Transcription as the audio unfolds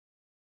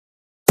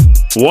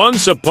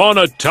Once upon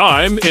a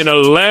time in a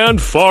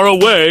land far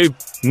away.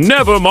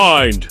 Never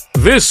mind.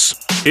 This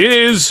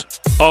is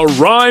a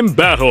rhyme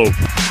battle.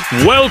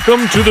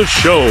 Welcome to the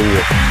show.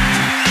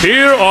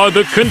 Here are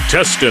the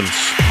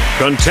contestants.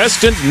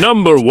 Contestant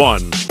number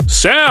 1,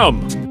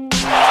 Sam.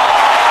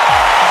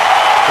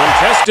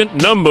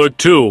 Contestant number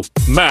 2,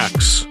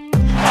 Max.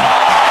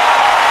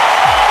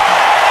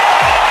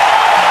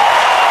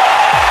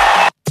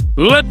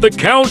 Let the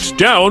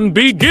countdown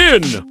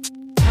begin.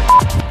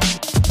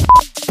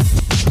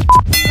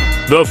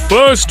 The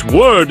first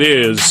word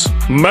is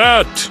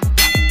Matt.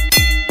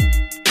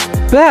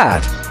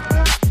 Bat.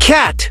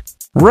 Cat.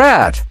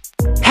 Rat.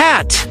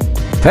 Hat.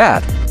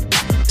 Pat.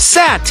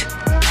 Sat.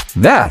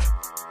 That.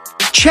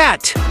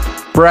 Chat.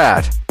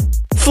 Brat.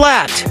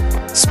 Flat.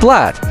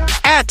 Splat.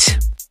 At.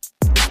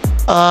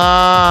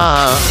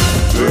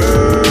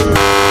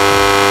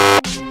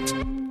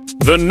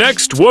 The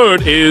next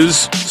word is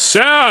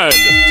sad.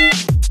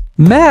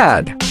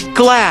 Mad.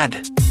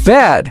 Glad.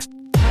 Bad.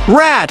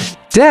 Rad.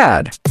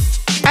 Dad.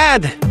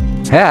 Ad.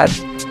 Had.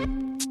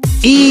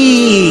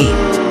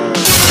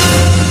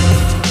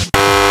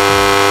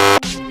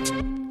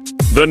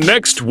 The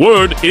next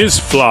word is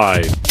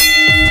fly.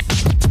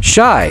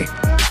 Shy.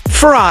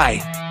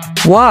 Fry.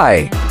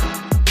 Why.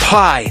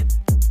 Pie.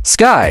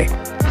 Sky.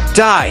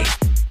 Die.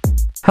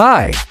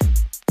 High.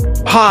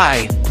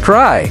 Pie.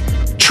 Cry.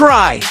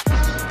 Try.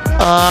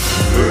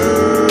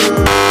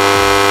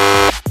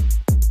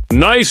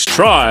 Nice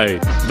try.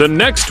 The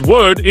next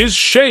word is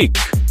shake.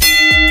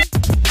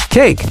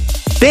 Cake.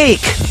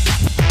 Bake.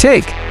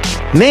 Take.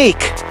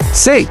 Make.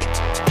 Sake.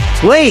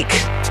 Lake.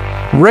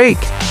 Rake.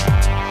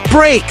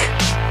 Break.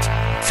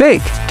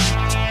 Fake.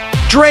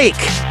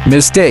 Drake.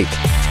 Mistake.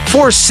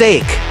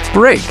 Forsake.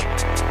 Break.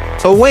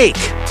 Awake.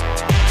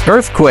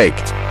 Earthquake.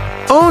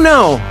 Oh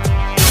no.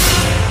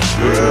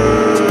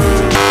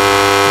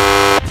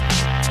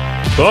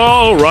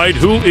 All right,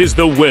 who is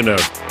the winner?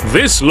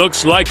 This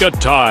looks like a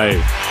tie.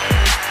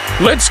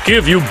 Let's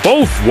give you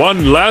both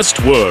one last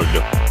word.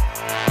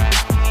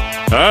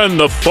 And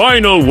the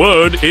final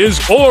word is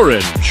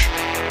orange.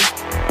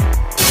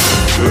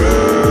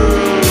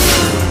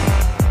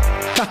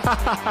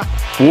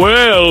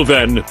 Well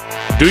then,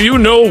 do you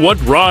know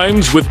what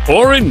rhymes with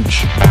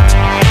orange?